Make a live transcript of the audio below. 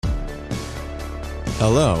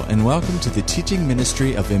Hello, and welcome to the teaching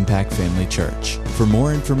ministry of Impact Family Church. For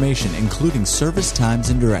more information, including service times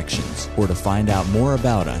and directions, or to find out more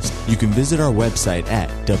about us, you can visit our website at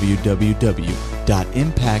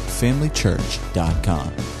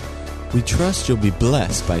www.impactfamilychurch.com. We trust you'll be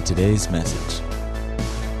blessed by today's message.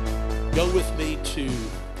 Go with me to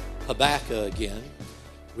Habakkuk again.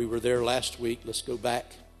 We were there last week. Let's go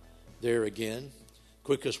back there again.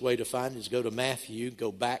 Quickest way to find it is go to Matthew.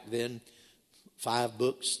 Go back then 5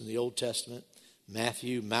 books in the Old Testament: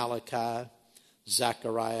 Matthew, Malachi,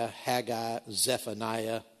 Zechariah, Haggai,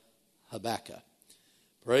 Zephaniah, Habakkuk.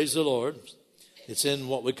 Praise the Lord. It's in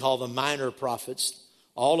what we call the minor prophets.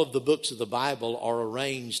 All of the books of the Bible are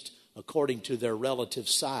arranged according to their relative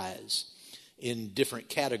size in different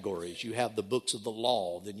categories. You have the books of the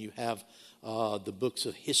law, then you have the books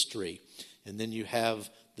of history, and then you have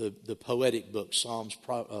the poetic books: Psalms,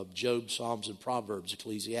 Job, Psalms, and Proverbs,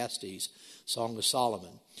 Ecclesiastes, Song of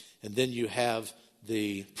Solomon. And then you have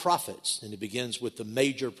the prophets, and it begins with the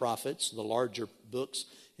major prophets, the larger books,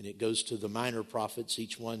 and it goes to the minor prophets,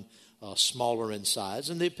 each one smaller in size.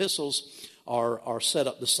 And the epistles are set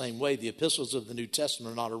up the same way. The epistles of the New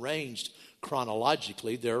Testament are not arranged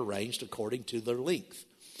chronologically. They're arranged according to their length.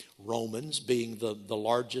 Romans being the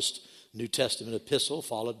largest New Testament epistle,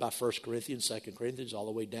 followed by 1 Corinthians, 2 Corinthians, all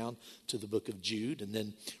the way down to the book of Jude, and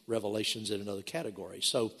then Revelations in another category.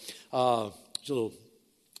 So, there's a little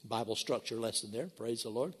Bible structure lesson there. Praise the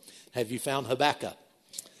Lord. Have you found Habakkuk?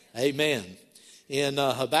 Amen. In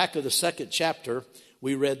Habakkuk, the 2nd chapter,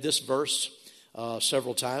 we read this verse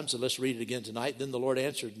several times, and let's read it again tonight. Then the Lord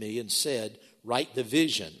answered me and said, "Write the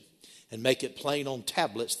vision and make it plain on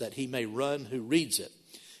tablets, that he may run who reads it."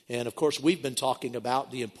 And, of course, we've been talking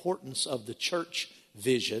about the importance of the church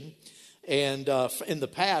vision. And in the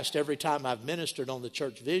past, every time I've ministered on the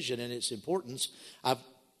church vision and its importance, I've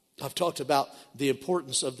talked about the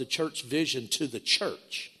importance of the church vision to the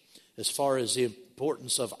church, as far as the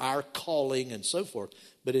importance of our calling and so forth.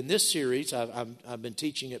 But in this series, I've been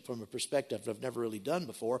teaching it from a perspective I've never really done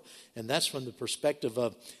before, and that's from the perspective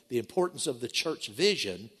of the importance of the church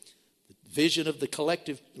vision, the vision of the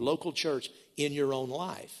collective local church in your own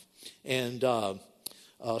life. And so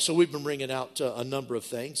we've been bringing out a number of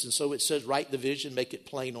things. And so it says, write the vision, make it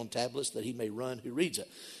plain on tablets, that he may run who reads it.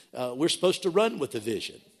 We're supposed to run with the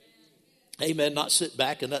vision. Amen. Not sit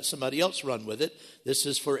back and let somebody else run with it. This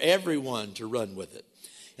is for everyone to run with it.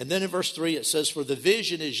 And then in verse 3 it says, for the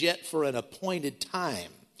vision is yet for an appointed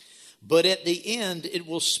time, but at the end it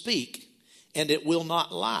will speak, and it will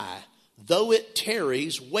not lie. Though it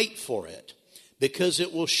tarries, wait for it, because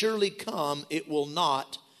it will surely come, it will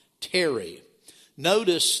not tarry.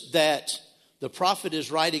 Notice that the prophet is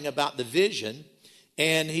writing about the vision,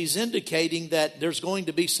 and he's indicating that there's going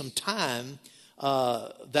to be some time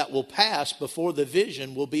that will pass before the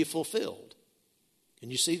vision will be fulfilled. Can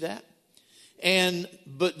you see that?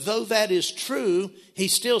 But though that is true, he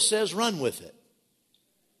still says run with it.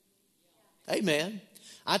 Amen.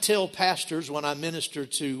 I tell pastors when I minister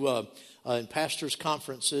to in pastors'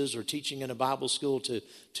 conferences or teaching in a Bible school to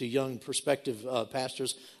young prospective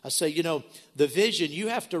pastors, I say, the vision, you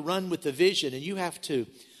have to run with the vision, and you have to,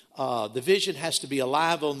 the vision has to be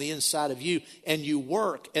alive on the inside of you, and you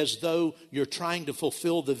work as though you're trying to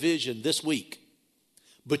fulfill the vision this week.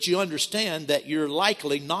 But you understand that you're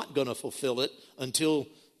likely not going to fulfill it until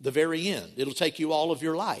the very end. It'll take you all of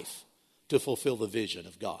your life to fulfill the vision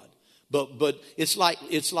of God. But it's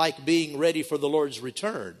like being ready for the Lord's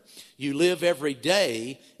return. You live every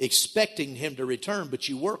day expecting him to return, but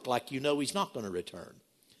you work like you know he's not going to return.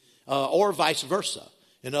 Or vice versa.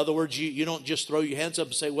 In other words, you don't just throw your hands up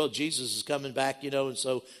and say, well, Jesus is coming back, and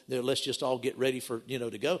so let's just all get ready for,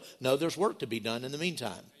 to go. No, there's work to be done in the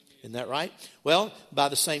meantime. Isn't that right? Well, by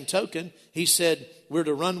the same token, he said we're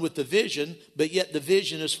to run with the vision, but yet the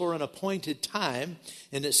vision is for an appointed time.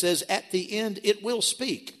 And it says at the end it will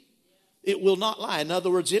speak. It will not lie. In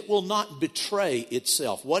other words, it will not betray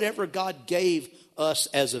itself. Whatever God gave us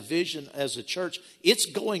as a vision, as a church, it's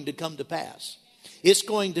going to come to pass. It's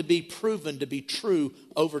going to be proven to be true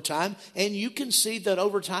over time. And you can see that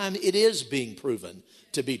over time it is being proven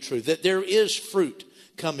to be true, that there is fruit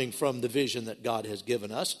coming from the vision that God has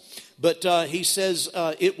given us. But he says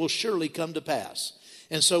it will surely come to pass.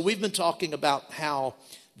 And so we've been talking about how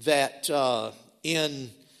that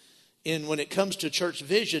when it comes to church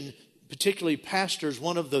vision, particularly pastors,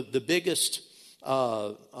 one of the biggest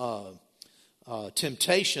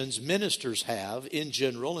temptations ministers have in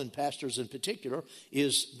general, and pastors in particular,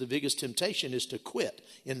 is the biggest temptation is to quit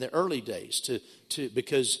in the early days,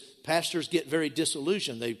 because pastors get very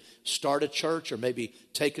disillusioned. They start a church or maybe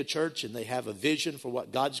take a church and they have a vision for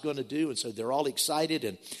what God's going to do, and so they're all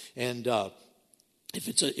excited. And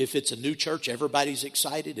if it's a new church, everybody's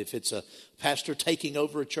excited. If it's a pastor taking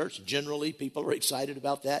over a church, generally people are excited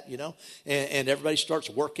about that, and everybody starts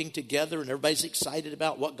working together and everybody's excited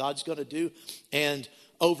about what God's going to do. And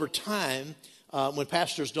over time, when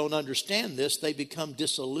pastors don't understand this, they become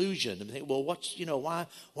disillusioned and think, well, why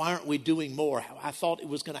aren't we doing more? I thought it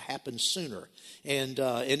was going to happen sooner, and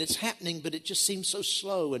it's happening, but it just seems so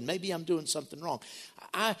slow, and maybe I'm doing something wrong.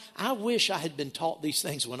 I wish I had been taught these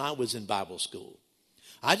things when I was in Bible school.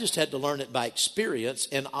 I just had to learn it by experience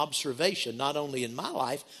and observation, not only in my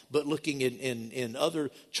life, but looking in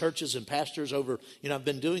other churches and pastors over, I've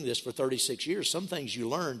been doing this for 36 years. Some things you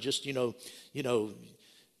learn just,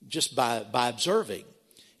 just by observing.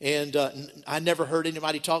 And I never heard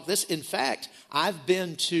anybody talk this. In fact, I've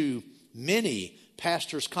been to many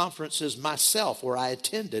pastors' conferences myself where I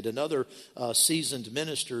attended, and other seasoned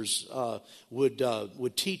ministers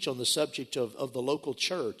would teach on the subject of the local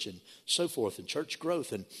church and so forth, and church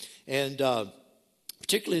growth. And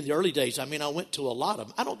particularly in the early days, I went to a lot of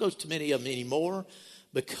them. I don't go to many of them anymore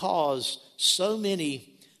because so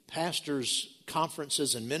many pastors'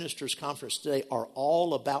 conferences and ministers' conferences today are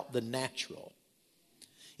all about the natural.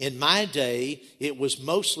 In my day, it was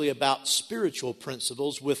mostly about spiritual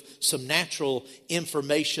principles with some natural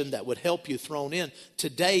information that would help you thrown in.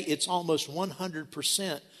 Today, it's almost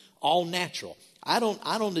 100% all natural. I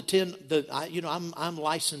don't attend I'm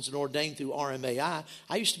licensed and ordained through RMAI.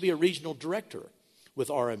 I used to be a regional director with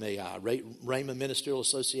RMAI, Rhema Ministerial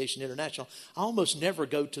Association International. I almost never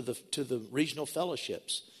go to the regional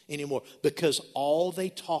fellowships anymore because all they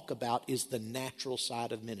talk about is the natural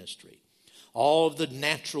side of ministry. All of the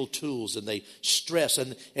natural tools, and they stress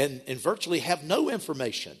and virtually have no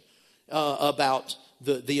information about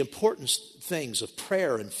the important things of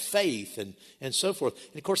prayer and faith and so forth.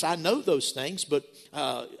 And of course, I know those things, but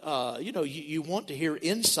you want to hear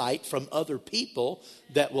insight from other people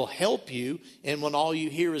that will help you. And when all you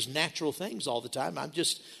hear is natural things all the time,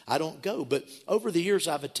 I don't go. But over the years,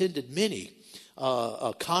 I've attended many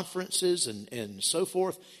conferences and so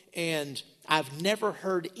forth, and I've never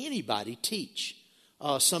heard anybody teach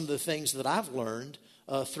some of the things that I've learned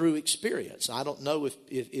through experience. I don't know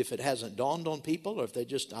if it hasn't dawned on people or if they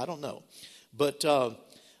just, I don't know. But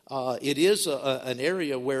it is an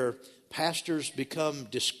area where pastors become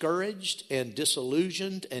discouraged and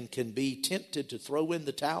disillusioned and can be tempted to throw in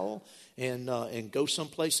the towel and go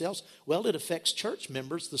someplace else. Well, it affects church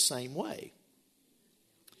members the same way.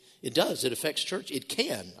 It does. It affects church. It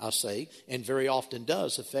can, I say, and very often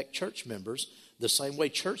does affect church members the same way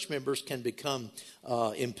church members can become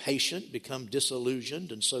impatient, become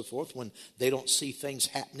disillusioned, and so forth when they don't see things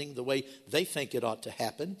happening the way they think it ought to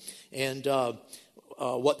happen. And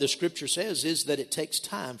what the Scripture says is that it takes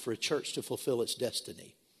time for a church to fulfill its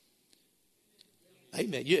destiny.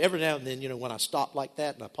 Amen. Every now and then, when I stop like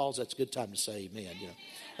that and I pause, that's a good time to say amen.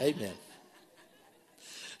 Amen.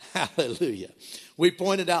 Hallelujah. We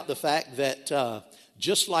pointed out the fact that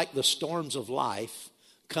just like the storms of life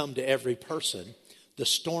come to every person, the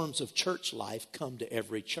storms of church life come to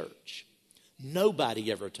every church.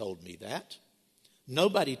 Nobody ever told me that.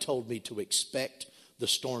 Nobody told me to expect the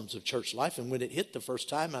storms of church life. And when it hit the first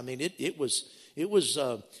time, it was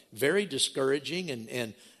very discouraging.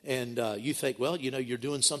 And you think, well, you're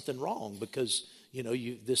doing something wrong because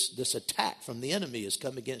this attack from the enemy has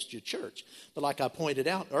come against your church. But like I pointed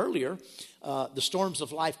out earlier, the storms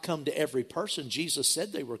of life come to every person. Jesus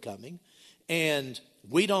said they were coming. And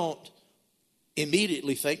we don't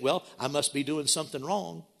immediately think, well, I must be doing something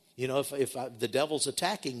wrong. If the devil's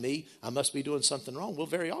attacking me, I must be doing something wrong. Well,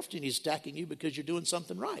 very often he's attacking you because you're doing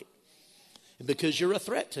something right. And because you're a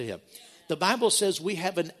threat to him. The Bible says we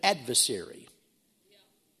have an adversary.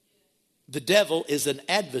 The devil is an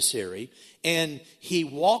adversary, and he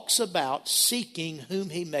walks about seeking whom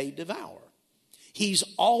he may devour. He's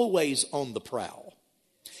always on the prowl.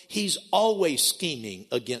 He's always scheming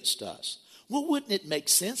against us. Well, wouldn't it make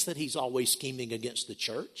sense that he's always scheming against the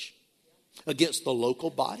church, against the local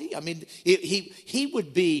body? He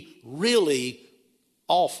would be really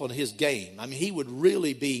off on his game. He would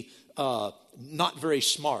really be not very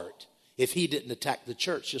smart if he didn't attack the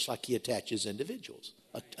church just like he attaches individuals.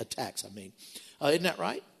 Attacks, Isn't that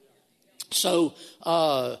right? So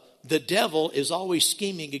the devil is always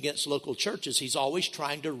scheming against local churches. He's always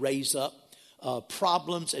trying to raise up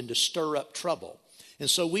problems and to stir up trouble. And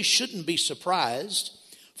so we shouldn't be surprised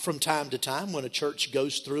from time to time when a church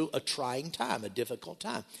goes through a trying time, a difficult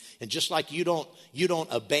time. And just like you don't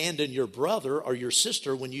abandon your brother or your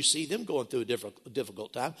sister when you see them going through a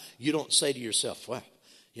difficult time, you don't say to yourself, well,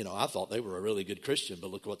 I thought they were a really good Christian, but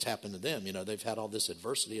look what's happened to them. They've had all this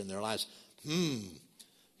adversity in their lives. I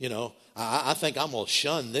think I'm going to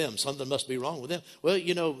shun them. Something must be wrong with them. Well,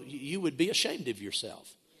 you would be ashamed of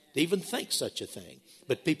yourself to even think such a thing.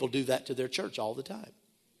 But people do that to their church all the time.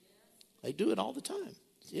 They do it all the time.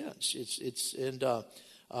 Yeah,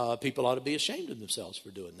 people ought to be ashamed of themselves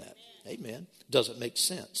for doing that. Amen. Doesn't make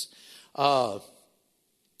sense.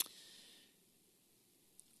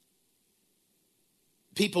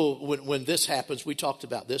 People, when this happens, we talked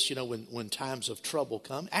about this, when times of trouble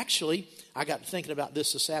come. Actually, I got thinking about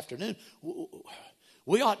this afternoon.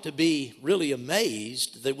 We ought to be really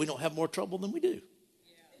amazed that we don't have more trouble than we do.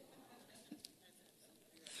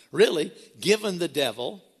 Really, given the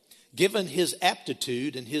devil, given his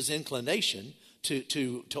aptitude and his inclination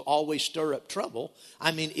to always stir up trouble,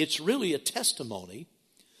 I mean, it's really a testimony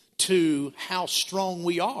to how strong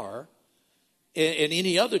we are in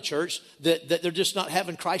any other church that they're just not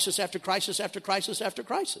having crisis after crisis after crisis after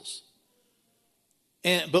crisis.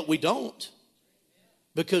 But we don't,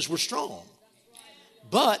 because we're strong.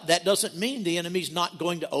 But that doesn't mean the enemy's not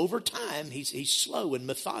going to, over time, he's slow and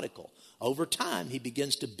methodical. Over time, he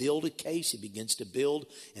begins to build a case. He begins to build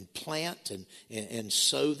and plant and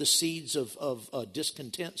sow the seeds of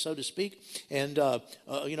discontent, so to speak. And,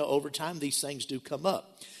 over time, these things do come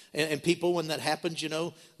up. And people, when that happens,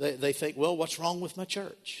 they think, well, what's wrong with my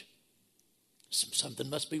church? Something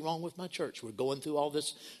must be wrong with my church. We're going through all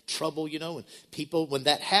this trouble, and people, when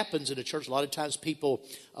that happens in a church, a lot of times people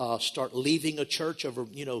start leaving a church over,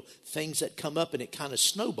 things that come up, and it kind of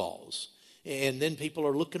snowballs. And then people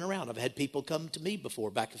are looking around. I've had people come to me before,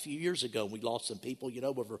 back a few years ago, and we lost some people,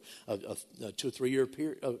 over a 2 or 3 year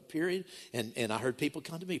period. And I heard people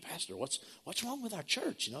come to me, Pastor, what's wrong with our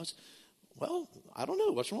church? Well, I don't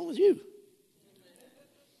know. What's wrong with you?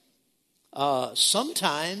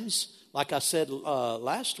 Sometimes, like I said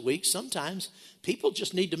last week, sometimes people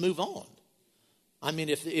just need to move on. I mean,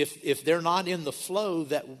 if they're not in the flow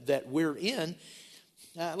that we're in,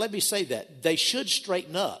 let me say that. They should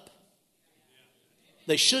straighten up.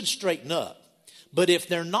 They should straighten up. But if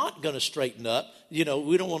they're not going to straighten up, we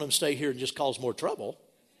don't want them to stay here and just cause more trouble.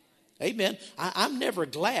 Amen. I'm never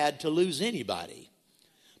glad to lose anybody.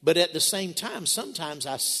 But at the same time, sometimes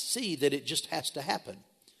I see that it just has to happen.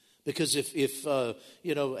 Because if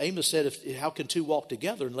Amos said, how can two walk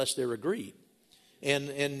together unless they're agreed? And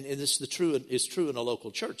this is true in a local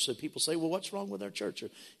church. So people say, well, what's wrong with our church? Or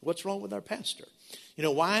what's wrong with our pastor?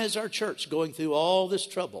 Why is our church going through all this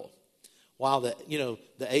trouble? While the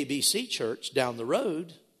ABC church down the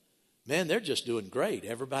road, man, they're just doing great.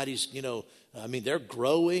 Everybody's, they're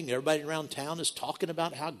growing. Everybody around town is talking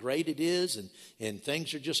about how great it is, and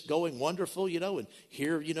things are just going wonderful, and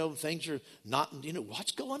here, things are not,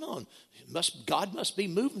 what's going on? God must be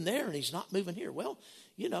moving there, and he's not moving here. Well,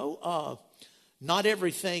 not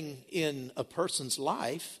everything in a person's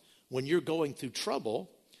life, when you're going through trouble,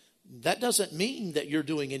 that doesn't mean that you're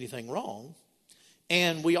doing anything wrong.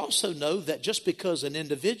 And we also know that just because an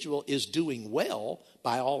individual is doing well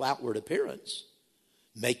by all outward appearance,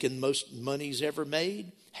 making most money he's ever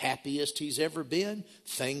made, happiest he's ever been,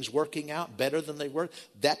 things working out better than they were,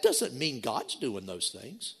 that doesn't mean God's doing those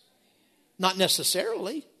things. Not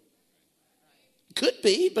necessarily. Could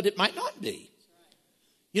be, but it might not be.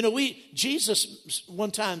 Jesus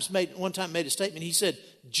one time made a statement. He said,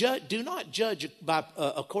 do not judge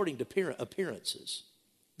according to appearances.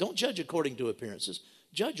 Don't judge according to appearances.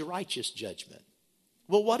 Judge righteous judgment.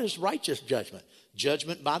 Well, what is righteous judgment?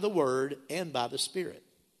 Judgment by the word and by the Spirit.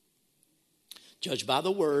 Judge by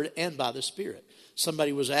the word and by the Spirit.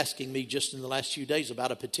 Somebody was asking me just in the last few days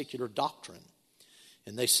about a particular doctrine.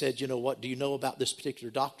 And they said, what do you know about this particular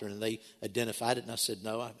doctrine? And they identified it, and I said,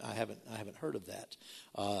 no, I haven't heard of that.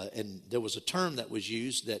 And there was a term that was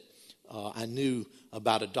used that I knew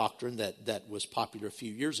about a doctrine that was popular a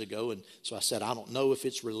few years ago. And so I said, I don't know if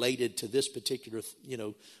it's related to this particular,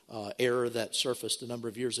 error that surfaced a number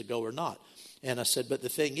of years ago or not. And I said, but the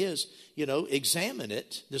thing is, examine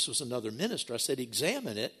it. This was another minister. I said,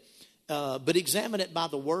 examine it, but examine it by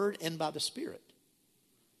the word and by the Spirit.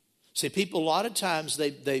 See, people, a lot of times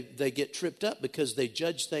they get tripped up because they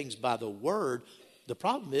judge things by the word. The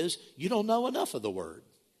problem is you don't know enough of the word.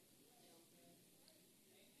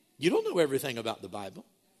 You don't know everything about the Bible.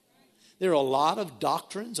 There are a lot of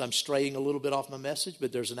doctrines. I'm straying a little bit off my message,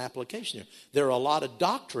 but there's an application here. There are a lot of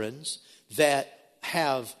doctrines that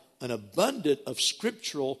have an abundance of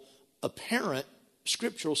apparent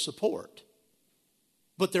scriptural support.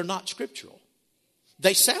 but they're not scriptural.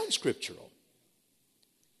 They sound scriptural.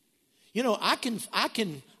 You know, I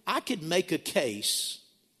could make a case,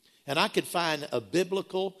 and I could find a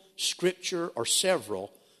biblical scripture or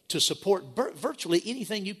several to support virtually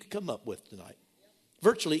anything you could come up with tonight.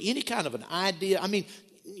 Virtually any kind of an idea. I mean,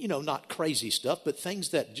 you know, not crazy stuff, but things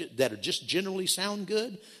that are just generally sound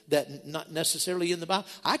good, that not necessarily in the Bible.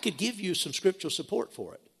 I could give you some scriptural support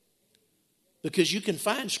for it. Because you can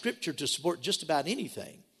find scripture to support just about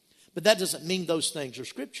anything. But that doesn't mean those things are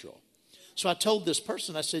scriptural. So I told this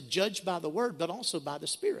person, I said, judge by the word, but also by the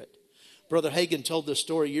Spirit. Brother Hagin told this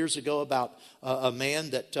story years ago about a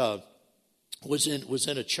man that was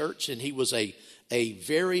in a church, and he was a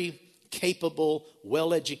very capable,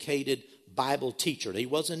 well-educated Bible teacher. He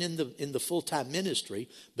wasn't in the full-time ministry,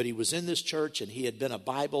 but he was in this church, and he had been a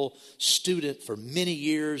Bible student for many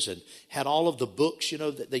years and had all of the books, you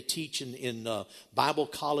know, that they teach in Bible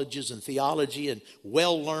colleges and theology, and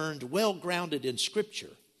well-learned, well-grounded in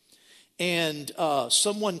Scripture. And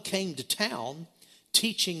someone came to town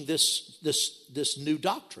teaching this new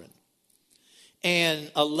doctrine.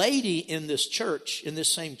 And a lady in this church, in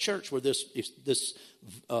this same church where this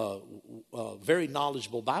very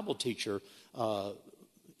knowledgeable Bible teacher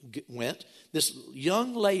went, this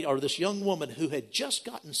young lady or this young woman who had just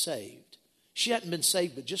gotten saved. She hadn't been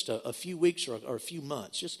saved but just a few weeks or a few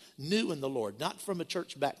months, just new in the Lord, not from a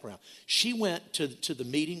church background. She went to the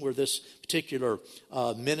meeting where this particular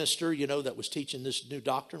minister, you know, that was teaching this new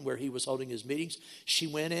doctrine, where he was holding his meetings. She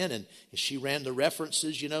went in and she ran the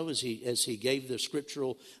references, you know, as he gave the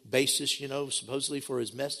scriptural basis, you know, supposedly for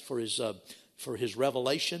his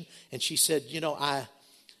revelation. And she said, you know, I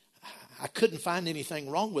couldn't find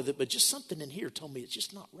anything wrong with it, but just something in here told me it's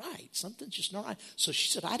just not right. Something's just not right. So she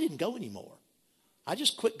said, I didn't go anymore. I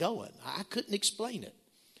just quit going. I couldn't explain it.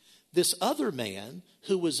 This other man,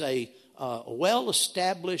 who was a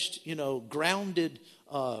well-established, you know, grounded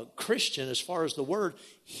Christian as far as the word,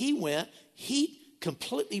 he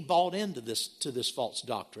completely bought into this false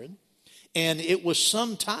doctrine. And it was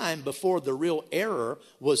some time before the real error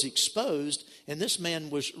was exposed. And this man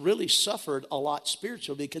was really suffered a lot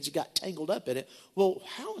spiritually because he got tangled up in it. Well,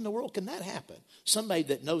 how in the world can that happen? Somebody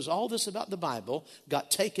that knows all this about the Bible got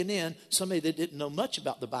taken in. Somebody that didn't know much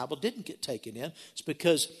about the Bible didn't get taken in. It's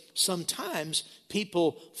because sometimes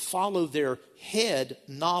people follow their head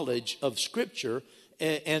knowledge of Scripture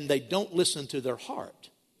and they don't listen to their heart.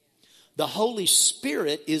 The Holy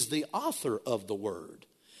Spirit is the author of the Word.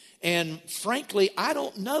 And frankly, I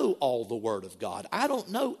don't know all the Word of God. I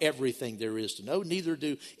don't know everything there is to know. Neither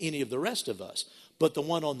do any of the rest of us. But the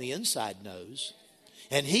one on the inside knows.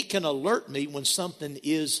 And he can alert me when something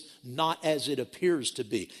is not as it appears to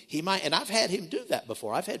be. He might, and I've had him do that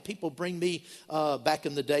before. I've had people bring me, back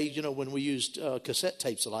in the day, you know, when we used cassette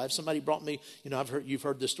tapes alive. Somebody brought me, you know, you've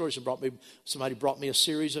heard this story. Somebody brought me a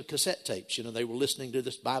series of cassette tapes. You know, they were listening to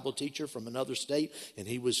this Bible teacher from another state, and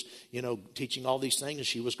he was, you know, teaching all these things, and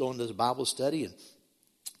she was going to the Bible study, and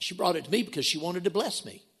she brought it to me because she wanted to bless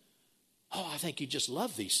me. Oh, I think you just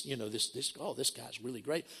love these, you know, this guy's really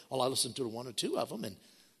great. Well, I listened to one or two of them, and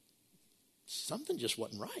something just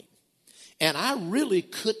wasn't right. And I really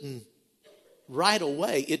couldn't right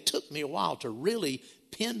away. It took me a while to really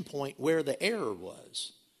pinpoint where the error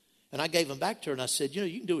was. And I gave them back to her, and I said, you know,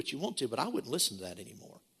 you can do what you want to, but I wouldn't listen to that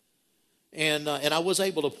anymore. And I was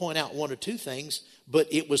able to point out one or two things, but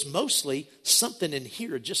it was mostly something in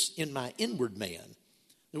here, just in my inward man.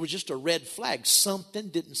 There was just a red flag. Something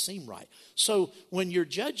didn't seem right. So when you're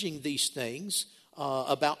judging these things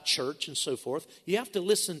about church and so forth, you have to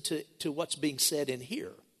listen to what's being said in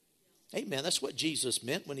here. Amen. That's what Jesus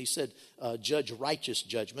meant when he said, judge righteous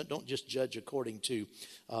judgment. Don't just judge according to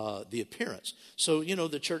the appearance. So, you know,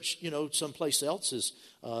 the church, you know, someplace else is,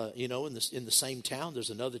 you know, in the same town, there's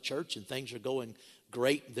another church and things are going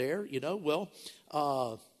great there, you know. Well,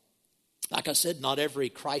 like I said, not every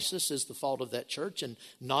crisis is the fault of that church, and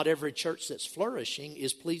not every church that's flourishing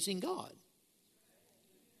is pleasing God.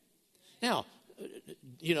 Now,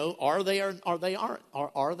 you know, are they or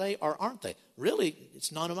aren't they? Really,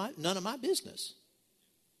 it's none of my business.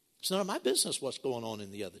 It's none of my business what's going on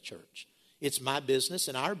in the other church. It's my business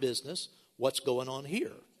and our business what's going on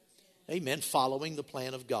here. Amen. Following the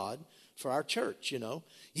plan of God for our church, you know.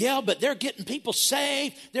 Yeah, but they're getting people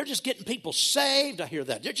saved. They're just getting people saved. I hear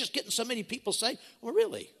that. They're just getting so many people saved. Well,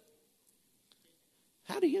 really?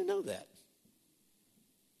 How do you know that?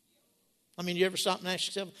 I mean, you ever stop and ask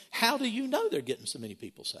yourself, how do you know they're getting so many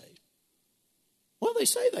people saved? Well, they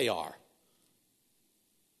say they are.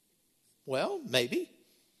 Well, maybe.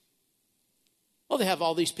 Well, they have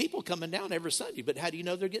all these people coming down every Sunday, but how do you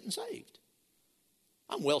know they're getting saved?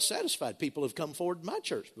 I'm well satisfied. People have come forward to my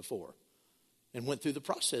church before and went through the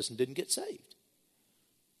process and didn't get saved.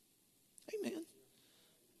 Amen.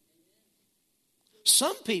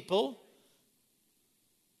 Some people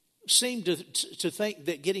seem to think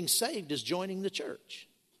that getting saved is joining the church.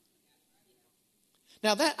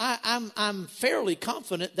 Now that I'm fairly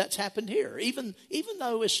confident that's happened here, even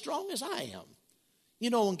though as strong as I am,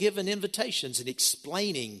 and giving invitations and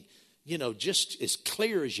explaining, just as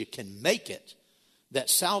clear as you can make it, that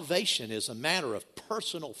salvation is a matter of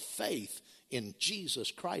personal faith in Jesus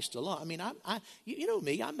Christ alone. I mean, you know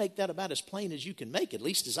me, I make that about as plain as you can make it, at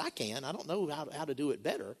least as I can. I don't know how to do it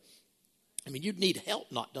better. I mean, you'd need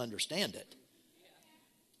help not to understand it.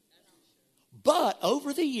 But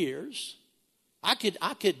over the years, I could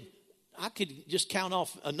just count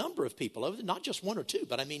off a number of people, not just one or two,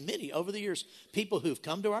 but I mean many over the years, people who've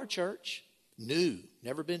come to our church, new,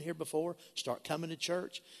 never been here before, start coming to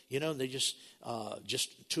church, and they just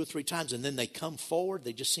 2 or 3 times, and then they come forward.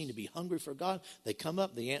 They just seem to be hungry for God. They come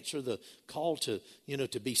up, they answer the call to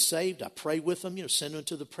be saved. I pray with them, send them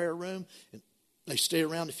to the prayer room, and they stay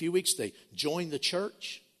around a few weeks. They join the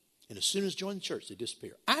church, and as soon as join the church, they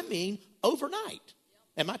disappear. I mean, overnight.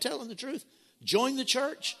 Am I telling the truth? Join the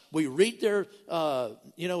church. We read their,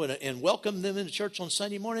 and welcome them into church on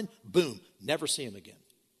Sunday morning. Boom, never see them again.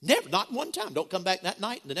 Never, not one time. Don't come back that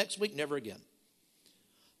night, and the next week, never again.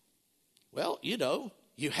 Well,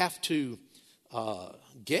 you have to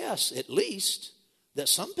guess at least that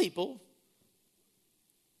some people,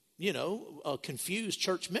 confuse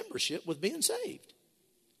church membership with being saved.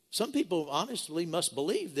 Some people honestly must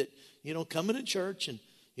believe that, coming to church and,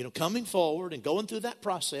 coming forward and going through that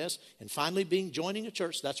process and finally joining a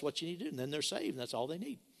church, that's what you need to do. And then they're saved, and that's all they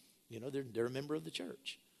need. They're a member of the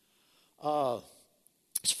church.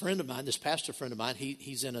 This friend of mine, this pastor friend of mine,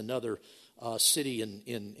 he's in another city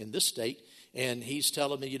in this state, and he's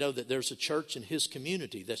telling me, that there's a church in his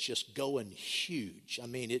community that's just going huge. I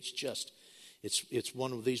mean, it's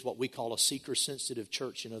one of these what we call a seeker-sensitive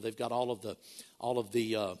church. They've got all of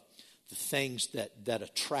the things that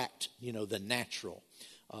attract, the natural.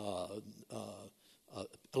 A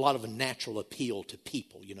lot of a natural appeal to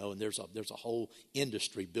people, and there's a whole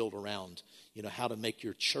industry built around, how to make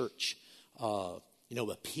your church,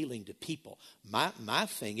 appealing to people. My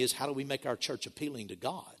thing is, how do we make our church appealing to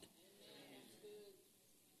God?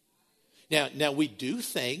 Now we do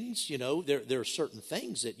things, there are certain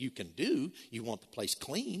things that you can do. You want the place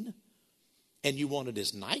clean, and you want it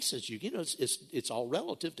as nice as it's all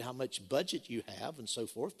relative to how much budget you have and so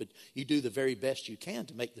forth, but you do the very best you can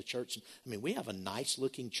to make the church. I mean, we have a nice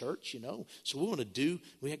looking church, so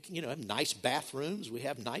we have nice bathrooms, we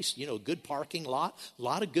have nice, good parking lot, a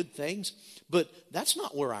lot of good things, but that's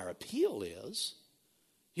not where our appeal is.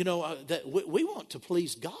 That we want to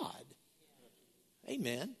please God.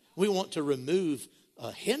 Amen. We want to remove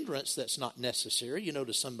a hindrance that's not necessary,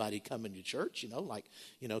 to somebody coming to church,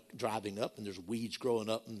 driving up and there's weeds growing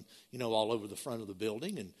up and, all over the front of the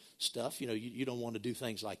building and stuff. You don't want to do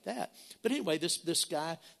things like that. But anyway, this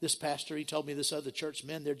guy, this pastor, he told me this other church,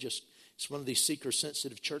 man, it's one of these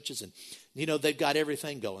seeker-sensitive churches, and, they've got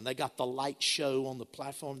everything going. They got the light show on the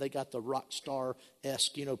platform. They got the rock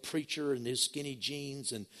star-esque, preacher in his skinny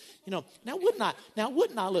jeans. And, now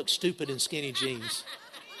wouldn't I look stupid in skinny jeans?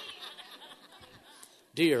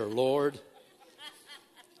 Dear Lord.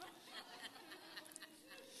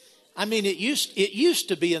 I mean, it used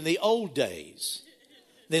to be in the old days.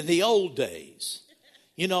 In the old days,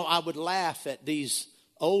 I would laugh at these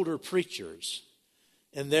older preachers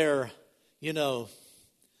and their,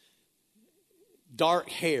 dark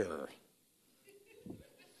hair.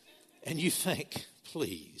 And you think,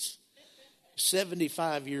 please,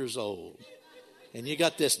 75 years old. And you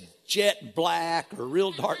got this jet black or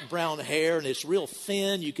real dark brown hair, and it's real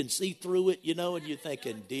thin. You can see through it, and you're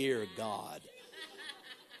thinking, dear God.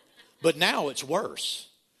 But now it's worse.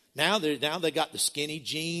 Now they got the skinny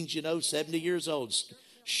jeans, 70 years old,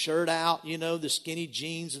 shirt out, the skinny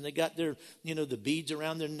jeans, and they got their, the beads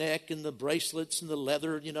around their neck and the bracelets and the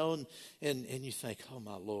leather, and you think, oh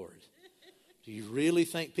my Lord, do you really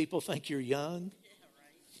think people think you're young?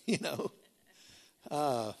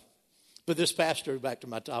 But this pastor, back to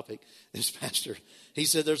my topic, he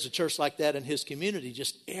said there's a church like that in his community.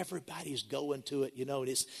 Just everybody's going to it, and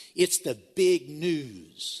it's the big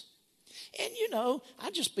news. And,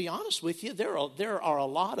 I'll just be honest with you, there are a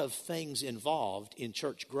lot of things involved in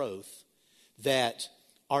church growth that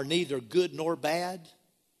are neither good nor bad,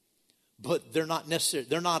 but they're not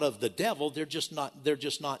of the devil. They're just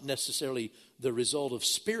not necessarily the result of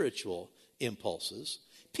spiritual impulses.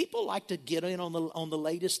 People like to get in on the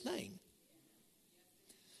latest thing.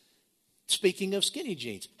 Speaking of skinny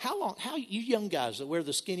jeans, how you young guys that wear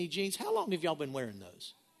the skinny jeans, how long have y'all been wearing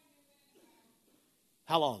those?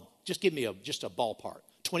 How long? Just give me just a ballpark.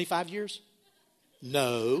 25 years?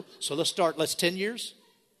 No. So let's 10 years?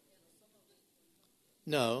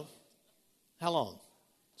 No. How long?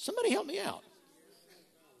 Somebody help me out.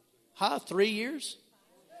 3 years?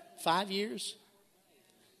 5 years?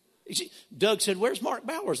 Doug said, where's Mark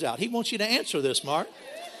Bowers out? He wants you to answer this, Mark.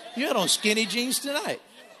 You had on skinny jeans tonight.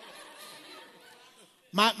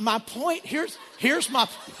 My point, here's my,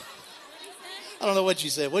 I don't know what you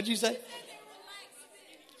said. What did you say?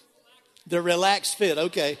 The relaxed fit,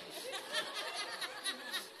 okay.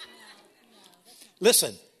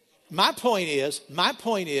 Listen, my point is,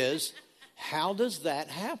 how does that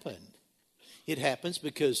happen? It happens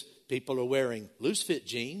because people are wearing loose fit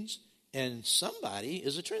jeans and somebody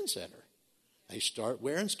is a trendsetter. They start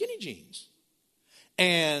wearing skinny jeans.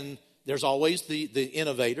 And there's always the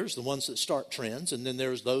innovators, the ones that start trends, and then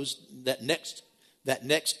there's those that next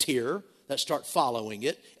tier that start following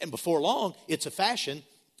it. And before long, it's a fashion.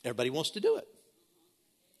 Everybody wants to do it.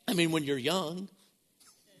 I mean, when you're young,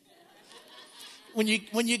 when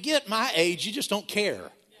you get my age, you just don't care.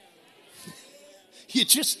 You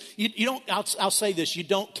don't. I'll say this: you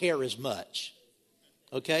don't care as much.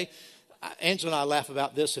 Okay, Angela and I laugh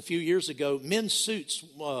about this. A few years ago, men's suits.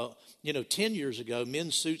 10 years ago,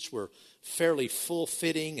 men's suits were fairly full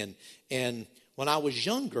fitting, and when I was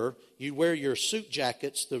younger, you wear your suit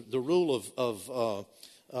jackets. The rule of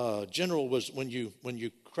general was when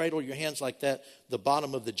you cradle your hands like that, the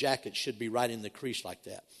bottom of the jacket should be right in the crease like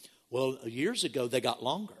that. Well, years ago, they got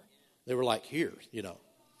longer. They were like here,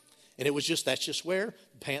 And it was that's just where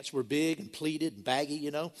pants were big and pleated and baggy,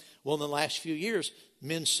 Well, in the last few years,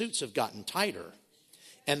 men's suits have gotten tighter.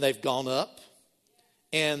 And they've gone up.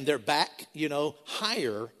 And they're back,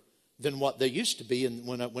 higher than what they used to be. And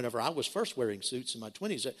whenever I was first wearing suits in my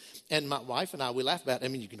 20s. And my wife and I, we laugh about it. I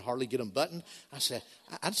mean, you can hardly get them buttoned.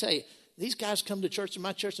 I'd say, these guys come to church in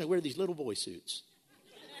my church and they wear these little boy suits.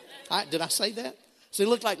 Did I say that? So they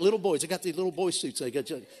look like little boys. They got these little boy suits. They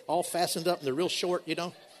got all fastened up and they're real short,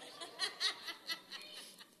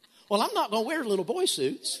 Well, I'm not going to wear little boy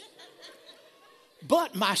suits.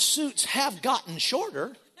 But my suits have gotten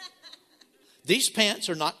shorter. These pants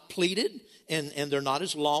are not pleated and they're not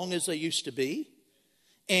as long as they used to be.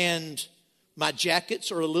 And my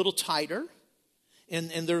jackets are a little tighter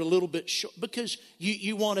and they're a little bit short because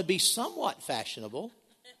you want to be somewhat fashionable.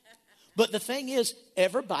 But the thing is,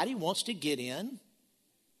 everybody wants to get in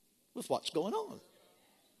with what's going on,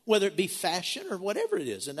 whether it be fashion or whatever it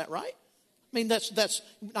is. Isn't that right? I mean,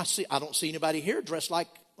 I don't see anybody here dressed like,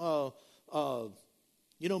 Muslims.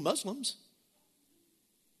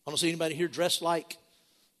 I don't see anybody here dressed like,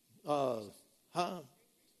 I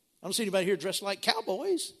don't see anybody here dressed like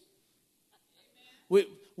cowboys.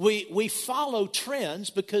 We follow trends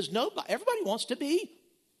because everybody wants to be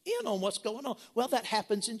in on what's going on. Well, that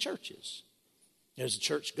happens in churches. There's a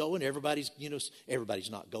church going, everybody's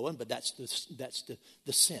not going, but that's the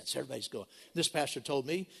sense. Everybody's going. This pastor told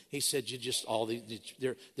me, he said,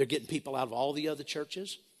 they're getting people out of all the other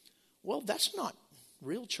churches. Well, that's not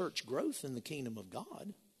real church growth in the kingdom of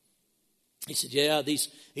God. He said, yeah, these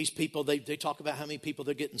people, they talk about how many people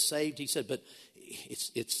they're getting saved. He said, but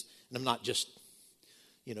it's and I'm not just,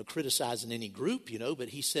 criticizing any group, but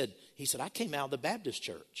he said, I came out of the Baptist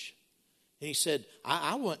church. And he said,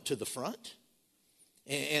 I went to the front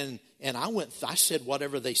and I said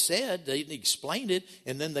whatever they said. They explained it.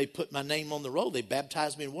 And then they put my name on the roll. They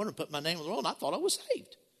baptized me in water and put my name on the roll. And I thought I was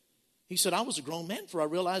saved. He said, I was a grown man before I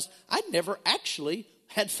realized I'd never actually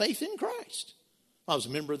had faith in Christ. I was a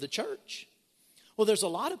member of the church. Well, there's a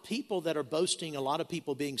lot of people that are boasting, a lot of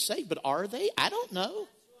people being saved, but are they? I don't know.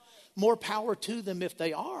 More power to them if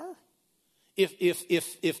they are,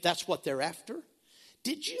 if that's what they're after.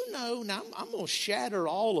 Did you know? Now I'm going to shatter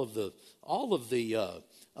all of the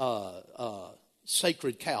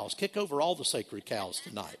sacred cows. Kick over all the sacred cows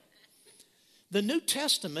tonight. The New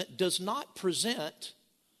Testament does not present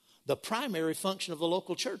the primary function of the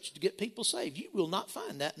local church to get people saved. You will not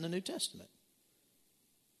find that in the New Testament.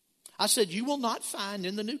 I said you will not find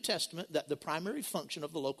in the New Testament that the primary function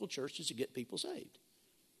of the local church is to get people saved.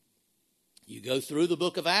 You go through the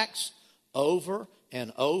book of Acts over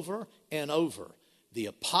and over and over. The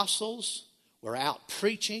apostles were out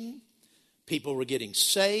preaching. People were getting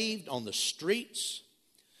saved on the streets.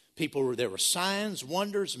 There were signs,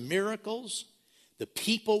 wonders, miracles. The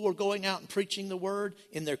people were going out and preaching the word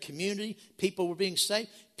in their community. People were being saved.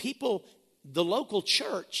 The local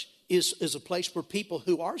church is a place where people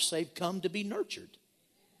who are saved come to be nurtured,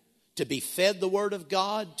 to be fed the Word of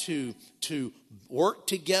God, to work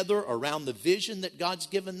together around the vision that God's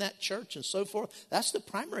given that church and so forth. That's the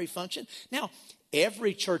primary function. Now,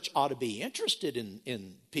 every church ought to be interested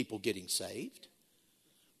in people getting saved.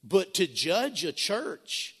 But to judge a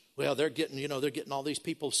church, well, they're getting all these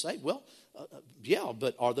people saved. Well, yeah,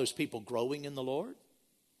 but are those people growing in the Lord?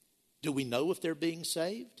 Do we know if they're being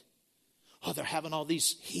saved? Oh, they're having all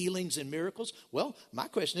these healings and miracles. Well, my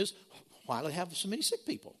question is, why do they have so many sick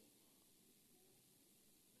people?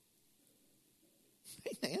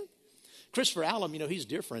 Amen. Christopher Allen, he's a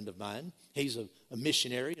dear friend of mine. He's a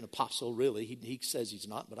missionary, an apostle, really. He says he's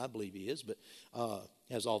not, but I believe he is. But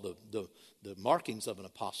has all the markings of an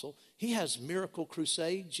apostle. He has miracle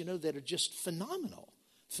crusades, that are just phenomenal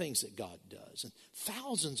things that God does. And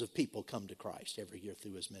thousands of people come to Christ every year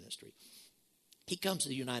through his ministry. He comes to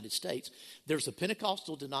the United States. There's a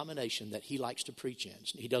Pentecostal denomination that he likes to preach in.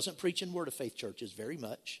 He doesn't preach in Word of Faith churches very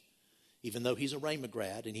much, even though he's a Rhema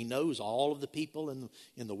grad and he knows all of the people in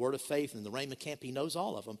the Word of Faith and the Rhema camp. He knows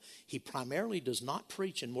all of them. He primarily does not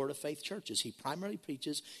preach in Word of Faith churches. He primarily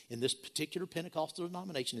preaches in this particular Pentecostal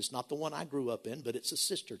denomination. It's not the one I grew up in, but it's a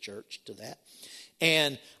sister church to that.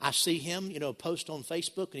 And I see him, post on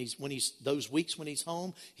Facebook, and those weeks when he's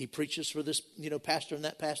home, he preaches for this, pastor in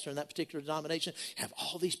that particular denomination. Have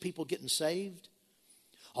all these people getting saved,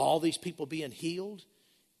 all these people being healed,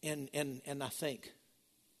 and I think,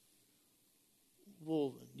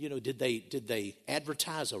 well, did they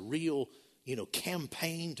advertise a real,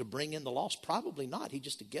 campaign to bring in the lost? Probably not. He's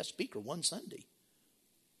just a guest speaker one Sunday.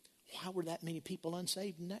 Why were that many people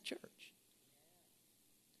unsaved in that church?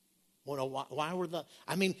 Well, why were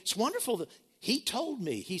it's wonderful that he told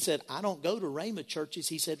me, he said, I don't go to Rhema churches.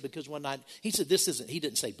 He said, because he said, he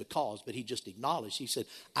didn't say because, but he just acknowledged. He said,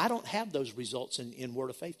 I don't have those results in Word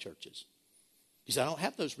of Faith churches. He said, I don't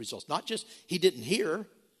have those results. Not just he didn't hear,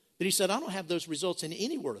 but he said, I don't have those results in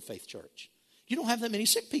any Word of Faith church. You don't have that many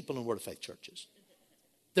sick people in Word of Faith churches.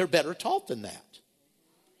 They're better taught than that.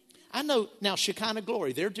 I know now Shekinah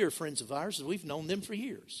Glory, they're dear friends of ours, and we've known them for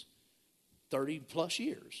years, 30 plus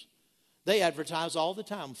years. They advertise all the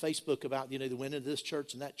time on Facebook about, they went into this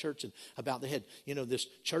church and that church, and about they had, this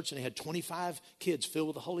church, and they had 25 kids filled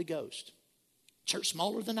with the Holy Ghost. Church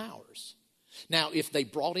smaller than ours. Now, if they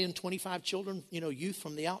brought in 25 children, youth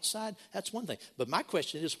from the outside, that's one thing. But my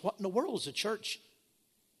question is, what in the world is a church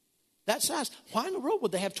that size? Why in the world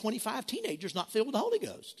would they have 25 teenagers not filled with the Holy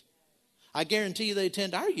Ghost? I guarantee you they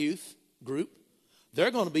attend our youth group,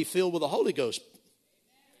 they're going to be filled with the Holy Ghost.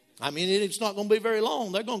 It's not going to be very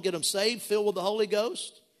long. They're going to get them saved, filled with the Holy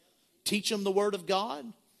Ghost, teach them the Word of God.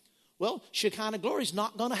 Well, Shekinah Glory is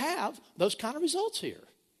not going to have those kind of results here.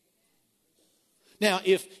 Now,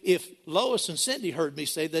 if Lois and Cindy heard me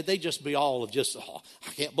say that, they'd just be all of just, oh,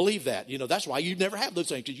 I can't believe that. That's why you never have those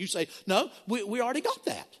things. Because you say, no, we already got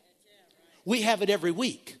that. We have it every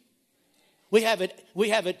week. We have it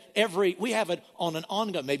on an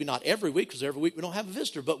ongoing, maybe not every week, because every week we don't have a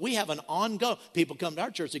visitor, but we have an ongoing. People come to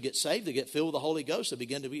our church, they get saved, they get filled with the Holy Ghost, they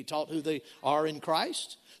begin to be taught who they are in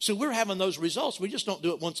Christ. So we're having those results. We just don't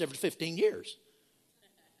do it once every 15 years.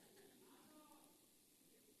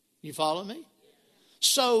 You follow me?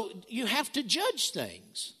 So you have to judge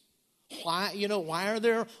things. Why are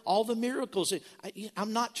there all the miracles?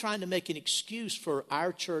 I'm not trying to make an excuse for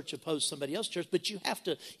our church opposed to somebody else's church, but you have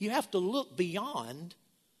to look beyond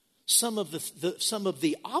some of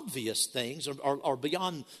the obvious things or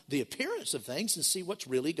beyond the appearance of things and see what's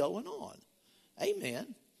really going on.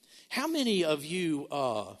 Amen. How many of you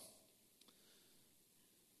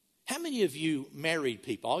married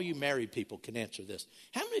people, all you married people can answer this.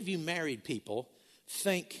 How many of you married people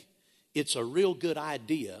think it's a real good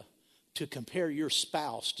idea to compare your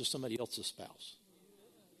spouse to somebody else's spouse?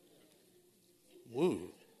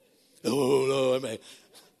 Woo. Oh, no,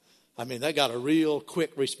 they got a real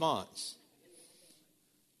quick response.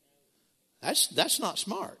 That's not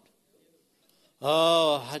smart.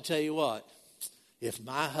 Oh, I tell you what, if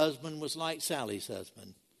my husband was like Sally's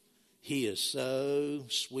husband, he is so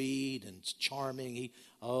sweet and charming.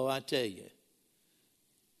 I tell you.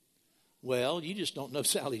 Well, you just don't know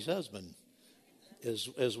Sally's husband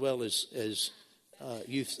as well as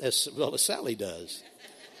Sally does.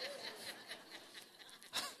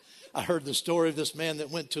 I heard the story of this man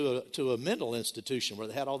that went to a mental institution where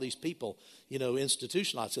they had all these people,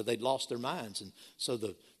 institutionalized, so they'd lost their minds. And so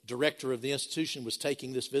the director of the institution was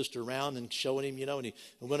taking this visitor around and showing him, and he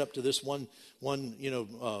went up to this one room,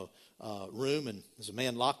 and there's a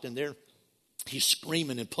man locked in there. He's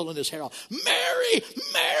screaming and pulling his hair out. Mary,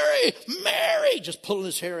 Mary, Mary, just pulling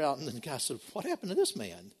his hair out. And the guy said, what happened to this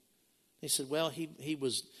man? He said, well, he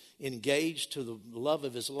was engaged to the love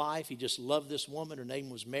of his life. He just loved this woman. Her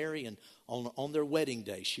name was Mary. And on their wedding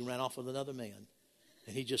day, she ran off with another man.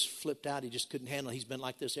 And he just flipped out. He just couldn't handle it. He's been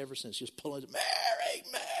like this ever since. Just pulling, Mary,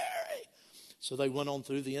 Mary. So they went on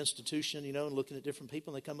through the institution, and looking at different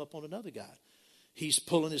people. And they come up on another guy. He's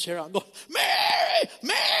pulling his hair out and going, Mary,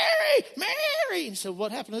 Mary, Mary. And so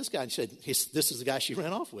what happened to this guy? And he said, this is the guy she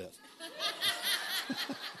ran off with.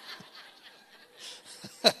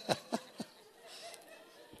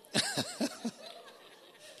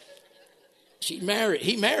 He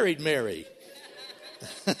married Mary.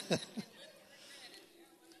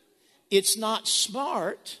 It's not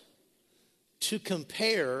smart to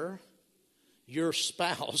compare your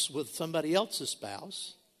spouse with somebody else's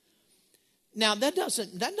spouse. Now that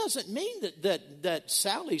doesn't mean that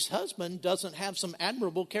Sally's husband doesn't have some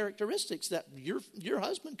admirable characteristics that your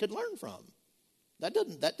husband could learn from. That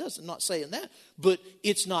doesn't not saying that, but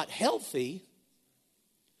it's not healthy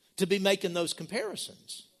to be making those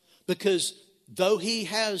comparisons, because though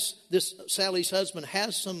Sally's husband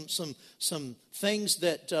has some things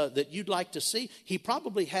that you'd like to see, he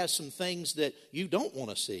probably has some things that you don't want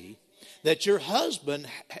to see. That your husband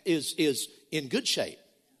is in good shape.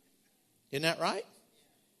 Isn't that right?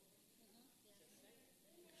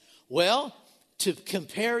 Well, to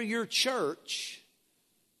compare your church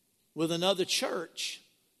with another church,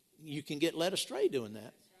 you can get led astray doing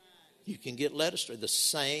that. You can get led astray. The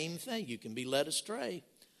same thing. You can be led astray.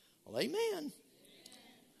 Well, amen.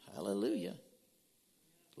 Hallelujah.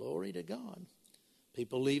 Glory to God.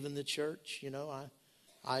 People leaving the church,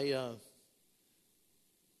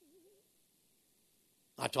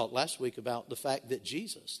 I talked last week about the fact that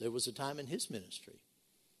Jesus, there was a time in his ministry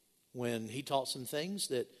when he taught some things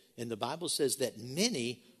that in the Bible says that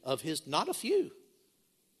many of his, not a few.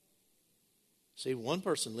 See, one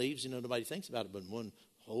person leaves, nobody thinks about it, but one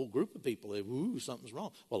whole group of people, something's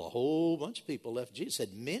wrong. Well, a whole bunch of people left Jesus.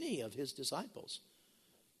 Said many of his disciples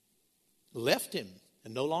left him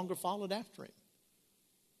and no longer followed after him.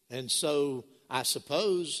 And so I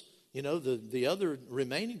suppose, the other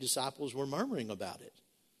remaining disciples were murmuring about it.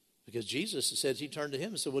 Because Jesus says, he turned to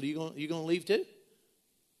him and said, well, you going to leave too?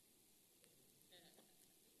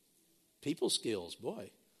 People skills, boy.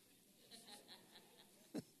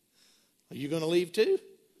 Are you going to leave too?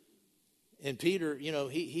 And Peter,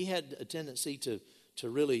 he had a tendency to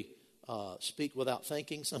really speak without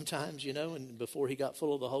thinking sometimes, and before he got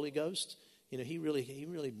full of the Holy Ghost, he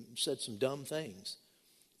really said some dumb things.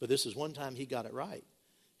 But this is one time he got it right.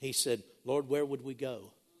 He said, Lord, where would we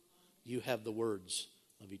go? You have the words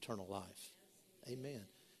of eternal life. Amen.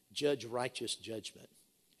 Judge righteous judgment.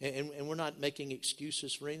 And we're not making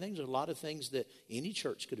excuses for anything. There's a lot of things that any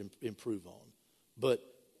church could improve on. But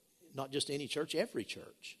not just any church, every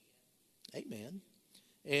church. Amen.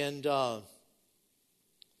 And,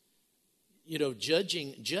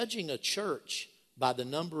 judging a church by the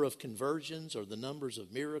number of conversions or the numbers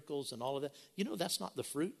of miracles and all of that, that's not the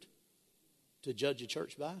fruit to judge a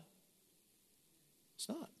church by. It's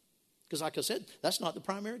not. Because like I said, that's not the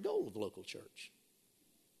primary goal of the local church.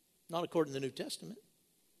 Not according to the New Testament.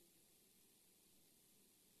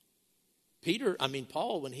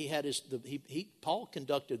 Paul, when he had Paul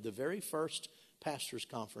conducted the very first pastors'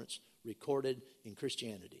 conference recorded in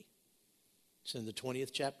Christianity. It's in the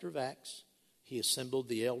 20th chapter of Acts. He assembled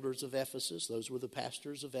the elders of Ephesus. Those were the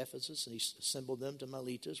pastors of Ephesus. And he assembled them to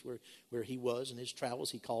Miletus, where he was in his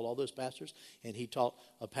travels. He called all those pastors, and he taught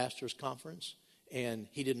a pastors' conference. And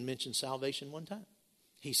he didn't mention salvation one time.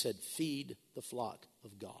 He said, feed the flock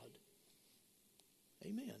of God.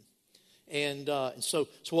 Amen. And so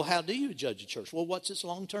how do you judge a church? Well, what's its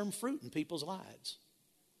long-term fruit in people's lives?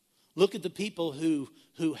 Look at the people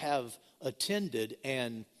who have attended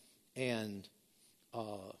and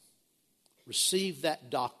received that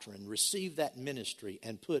doctrine, received that ministry,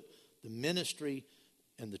 and put the ministry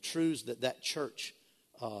and the truths that church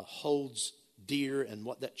holds dear and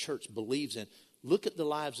what that church believes in. Look at the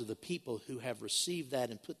lives of the people who have received that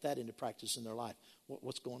and put that into practice in their life.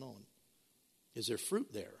 What's going on? Is there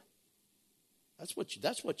fruit there? That's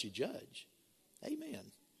what you judge. Amen.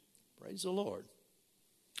 Praise the Lord.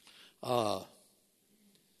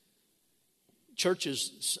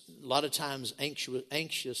 Churches a lot of times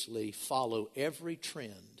anxiously follow every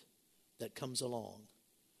trend that comes along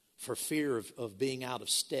for fear of being out of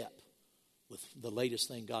step with the latest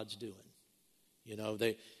thing God's doing.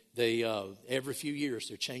 They every few years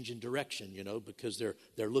they're changing direction, because they're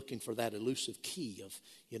looking for that elusive key of,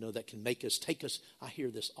 that can take us. I hear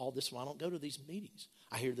this all this. Well, I don't go to these meetings.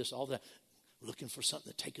 I hear this all that. Looking for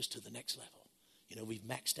something to take us to the next level. we've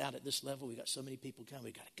maxed out at this level. We got so many people coming.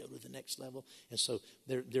 We got to go to the next level. And so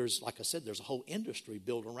there's, like I said, there's a whole industry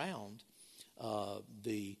built around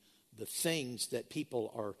the things that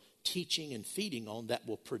people are teaching and feeding on that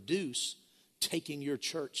will produce taking your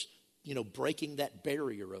church, breaking that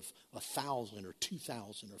barrier of 1,000 or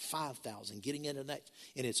 2,000 or 5,000, getting into that.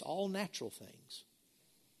 And it's all natural things.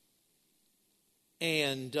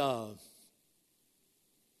 And,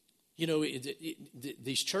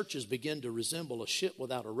 these churches begin to resemble a ship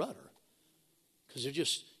without a rudder. Because they're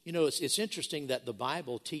just, it's interesting that the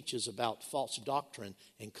Bible teaches about false doctrine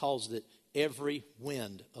and calls it every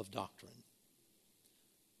wind of doctrine.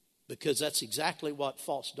 Because that's exactly what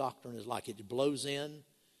false doctrine is like. It blows in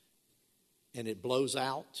and it blows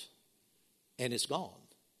out and it's gone.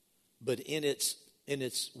 But in its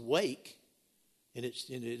wake, and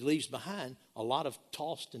it leaves behind a lot of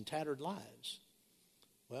tossed and tattered lives.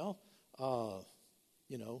 Well,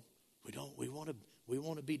 we want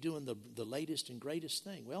to be doing the latest and greatest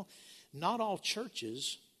thing. Well, not all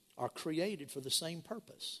churches are created for the same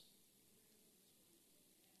purpose.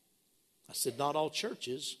 I said not all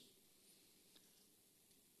churches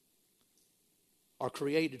are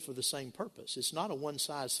created for the same purpose. It's not a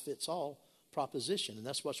one-size-fits-all proposition, and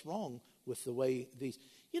that's what's wrong with the way these.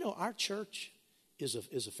 Our church is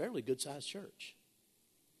a fairly good-sized church.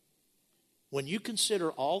 When you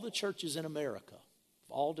consider all the churches in America,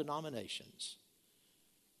 of all denominations,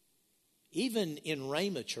 even in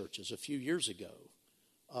Rhema churches a few years ago,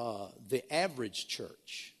 the average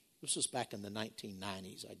church, this was back in the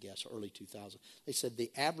 1990s, I guess, early 2000s, they said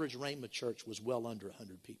the average Rhema church was well under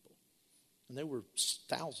 100 people. And there were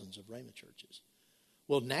thousands of Rhema churches.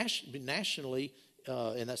 Well, nationally,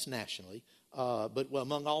 and that's nationally, but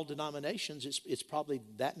among all denominations, it's probably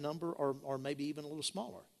that number or maybe even a little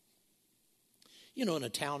smaller. In a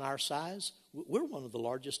town our size, we're one of the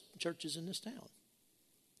largest churches in this town.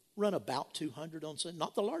 Run about 200 on Sunday.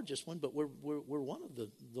 Not the largest one, but we're one of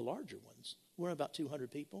the larger ones. We're about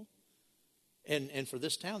 200 people. And for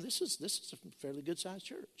this town, this is a fairly good-sized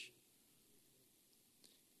church.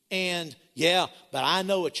 And, but I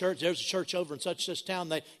know a church, there's a church over in such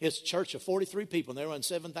town, it's a church of 43 people, and they run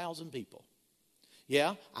 7,000 people.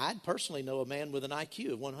 Yeah, I personally know a man with an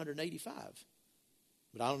IQ of 185,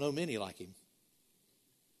 but I don't know many like him.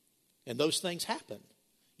 And those things happen.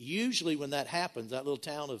 Usually when that happens, that little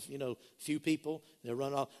town of, few people,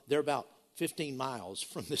 they're about 15 miles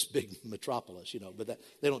from this big metropolis, but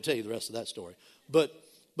they don't tell you the rest of that story. But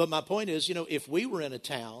my point is, if we were in a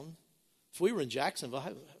town, if we were in Jacksonville,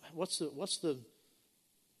 what's the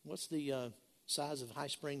size of High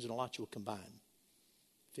Springs and Alachua combined?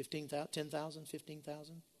 15,000, 10,000,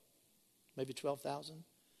 15,000, maybe 12,000.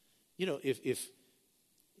 If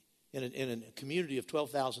in a community of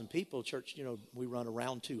 12,000 people, church, we run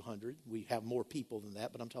around 200. We have more people than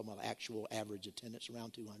that, but I'm talking about actual average attendance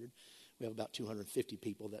around 200. We have about 250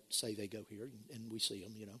 people that say they go here, and we see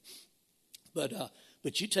them,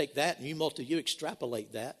 But you take that and you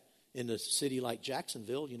extrapolate that in a city like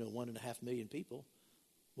Jacksonville, 1.5 million people.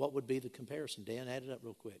 What would be the comparison? Dan, add it up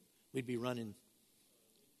real quick. We'd be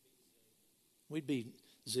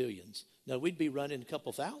zillions. No, we'd be running a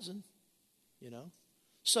couple thousand,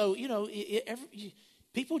 So,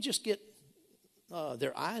 people just get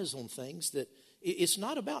their eyes on things that it's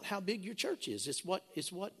not about how big your church is. It's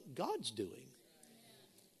what God's doing.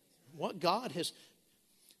 What God has,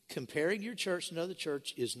 comparing your church to another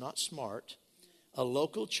church is not smart. A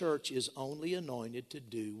local church is only anointed to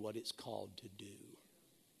do what it's called to do.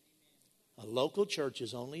 A local church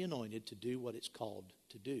is only anointed to do what it's called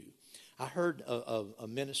to do. I heard a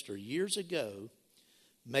minister years ago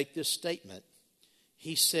make this statement.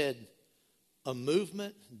 He said, a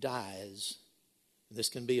movement dies, and this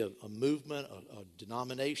can be a movement, a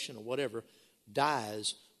denomination, or whatever,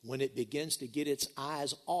 dies when it begins to get its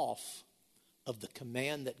eyes off of the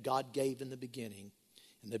command that God gave in the beginning,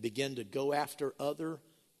 and they begin to go after other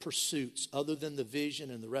pursuits other than the vision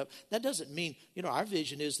and the that doesn't mean, our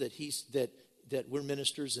vision is that that we're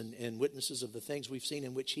ministers and witnesses of the things we've seen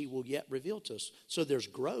in which he will yet reveal to us. So there's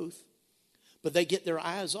growth. But they get their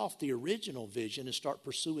eyes off the original vision and start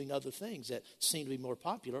pursuing other things that seem to be more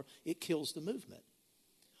popular. It kills the movement.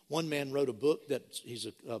 One man wrote a book that he's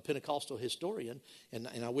a Pentecostal historian, and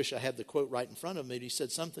I wish I had the quote right in front of me. He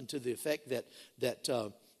said something to the effect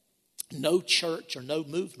that no church or no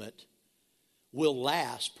movement will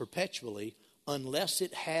last perpetually unless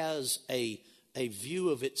it has a view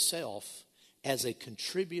of itself as a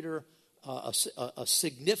contributor, a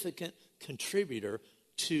significant contributor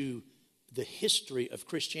to the history of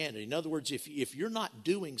Christianity. In other words, if you're not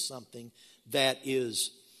doing something that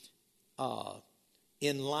is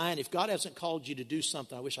in line, if God hasn't called you to do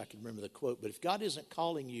something, I wish I could remember the quote, but if God isn't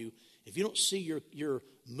calling you, if you don't see your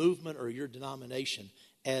movement or your denomination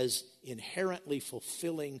as inherently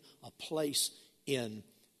fulfilling a place in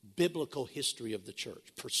biblical history of the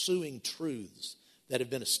church, pursuing truths that have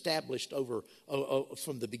been established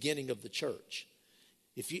from the beginning of the church,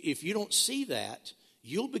 if you don't see that,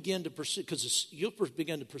 you'll begin to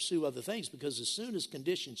pursue other things, because as soon as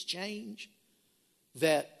conditions change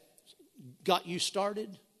that got you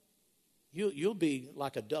started, you'll be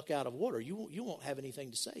like a duck out of water. You won't have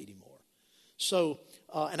anything to say anymore. So,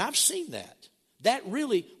 and I've seen that. That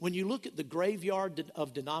really, when you look at the graveyard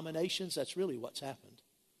of denominations, that's really what's happened.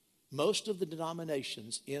 Most of the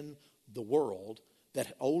denominations in the world,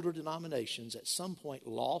 that older denominations, at some point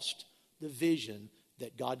lost the vision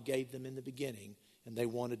that God gave them in the beginning, and they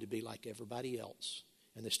wanted to be like everybody else,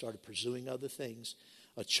 and they started pursuing other things.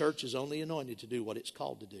 A church is only anointed to do what it's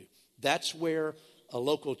called to do. That's where a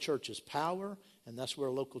local church's power, and that's where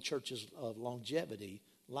a local church's longevity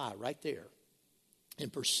lie, right there, in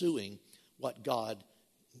pursuing what God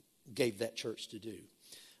gave that church to do.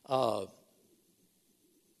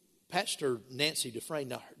 Pastor Nancy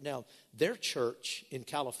Dufresne, now their church in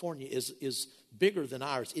California is bigger than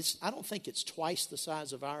ours. I don't think it's twice the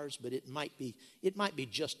size of ours, but it might be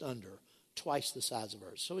just under twice the size of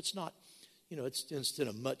ours. So it's not, it's in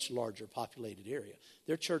a much larger populated area.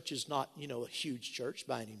 Their church is not, a huge church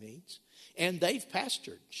by any means. And they've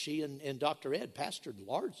pastored. She and Dr. Ed pastored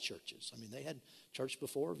large churches. I mean, they had church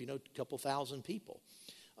before of, a couple thousand people.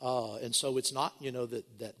 And so it's not,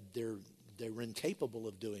 that they're incapable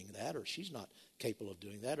of doing that, or she's not capable of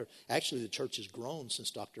doing that. Or actually, the church has grown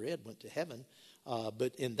since Dr. Ed went to heaven.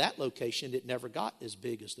 But in that location, it never got as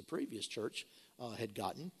big as the previous church had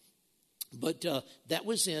gotten. But that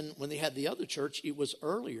was when they had the other church, it was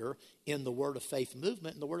earlier in the Word of Faith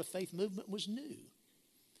movement, and the Word of Faith movement was new.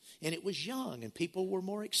 And it was young, and people were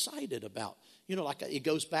more excited about, it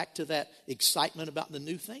goes back to that excitement about the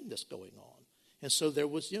new thing that's going on. And so there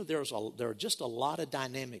are just a lot of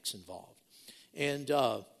dynamics involved. And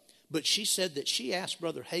but she said that she asked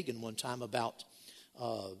Brother Hagin one time about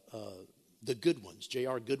the Goodwins,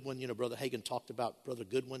 J.R. Goodwin. Brother Hagin talked about Brother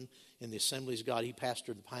Goodwin in the Assemblies of God. He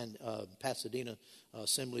pastored the Pasadena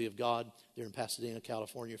Assembly of God there in Pasadena,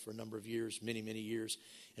 California for a number of years, many, many years.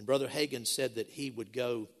 And Brother Hagin said that he would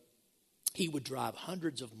drive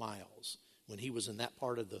hundreds of miles when he was in that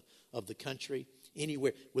part of the country.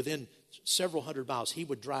 Anywhere within several hundred miles, he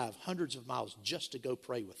would drive hundreds of miles just to go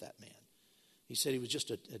pray with that man. He said he was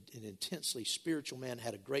just an intensely spiritual man,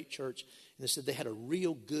 had a great church, and they said they had a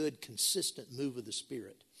real good, consistent move of the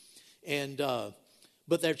Spirit. And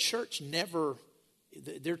but their church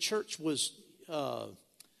was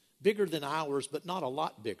bigger than ours, but not a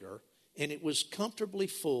lot bigger, and it was comfortably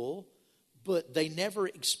full. But they never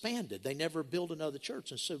expanded. They never built another church.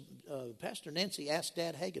 And so Pastor Nancy asked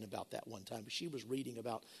Dad Hagin about that one time. She was reading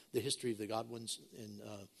about the history of the Godwins and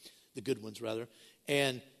the Goodwins, rather.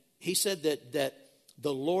 And he said that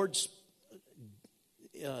the Lord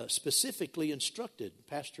specifically instructed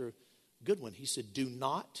Pastor Goodwin. He said, do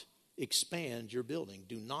not expand your building.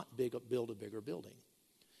 Do not build a bigger building.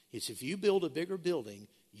 He said, if you build a bigger building,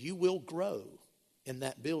 you will grow in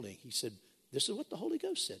that building. He said, this is what the Holy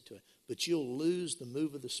Ghost said to him. But you'll lose the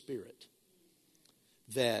move of the Spirit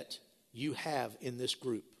that you have in this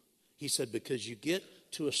group. He said, because you get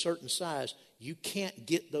to a certain size, you can't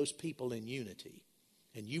get those people in unity.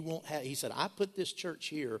 And you won't have, he said, I put this church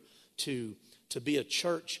here to be a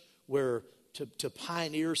church where to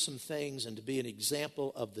pioneer some things and to be an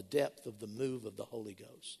example of the depth of the move of the Holy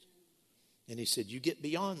Ghost. And he said, you get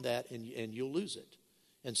beyond that and you'll lose it.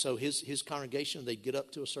 And so his congregation, they'd get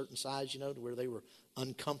up to a certain size, to where they were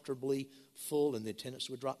uncomfortably full, and the attendance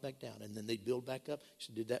would drop back down. And then they'd build back up.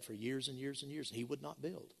 He did that for years and years and years, and he would not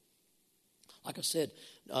build. Like I said,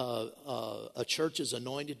 a church is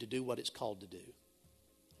anointed to do what it's called to do.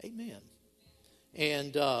 Amen.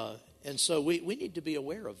 And so we need to be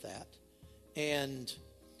aware of that. And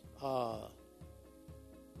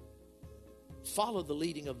follow the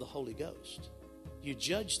leading of the Holy Ghost. You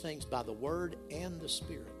judge things by the Word and the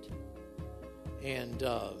Spirit. And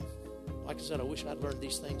like I said, I wish I'd learned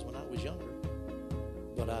these things when I was younger.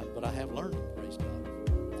 But I have learned them, praise God.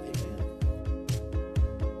 Amen.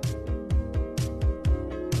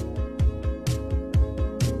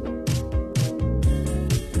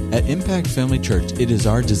 At Impact Family Church, it is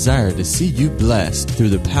our desire to see you blessed through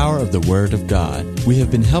the power of the Word of God. We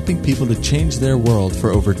have been helping people to change their world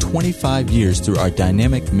for over 25 years through our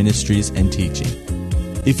dynamic ministries and teaching.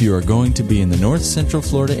 If you are going to be in the North Central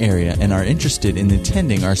Florida area and are interested in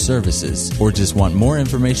attending our services or just want more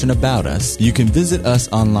information about us, you can visit us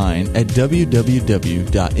online at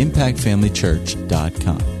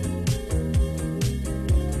www.impactfamilychurch.com.